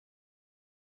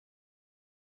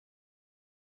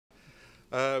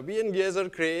We in Gazer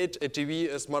create a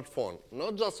TV, a smartphone.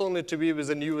 Not just only TV with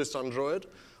the newest Android,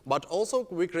 but also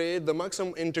we create the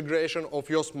maximum integration of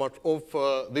your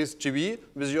this TV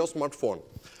with your smartphone.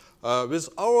 With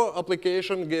our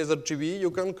application, Gazer TV,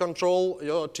 you can control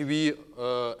your TV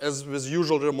as with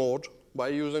usual remote by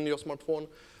using your smartphone,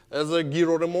 as a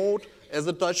gyro remote, as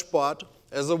a touchpad,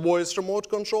 as a voice remote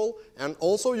control, and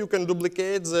also you can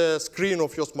duplicate the screen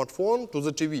of your smartphone to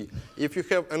the TV. If you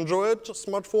have Android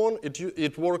smartphone,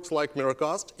 it works like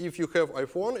Miracast. If you have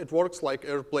iPhone, it works like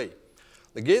AirPlay.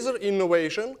 The Gazer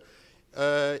innovation,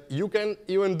 you can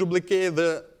even duplicate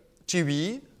the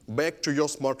TV back to your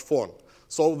smartphone.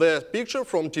 So the picture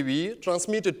from TV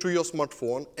transmitted to your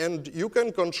smartphone, and you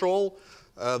can control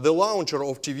the launcher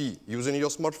of TV using your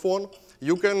smartphone.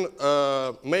 You can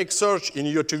make search in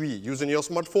your TV using your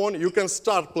smartphone. You can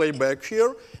start playback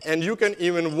here, and you can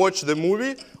even watch the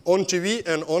movie on TV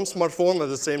and on smartphone at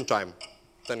the same time.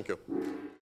 Thank you.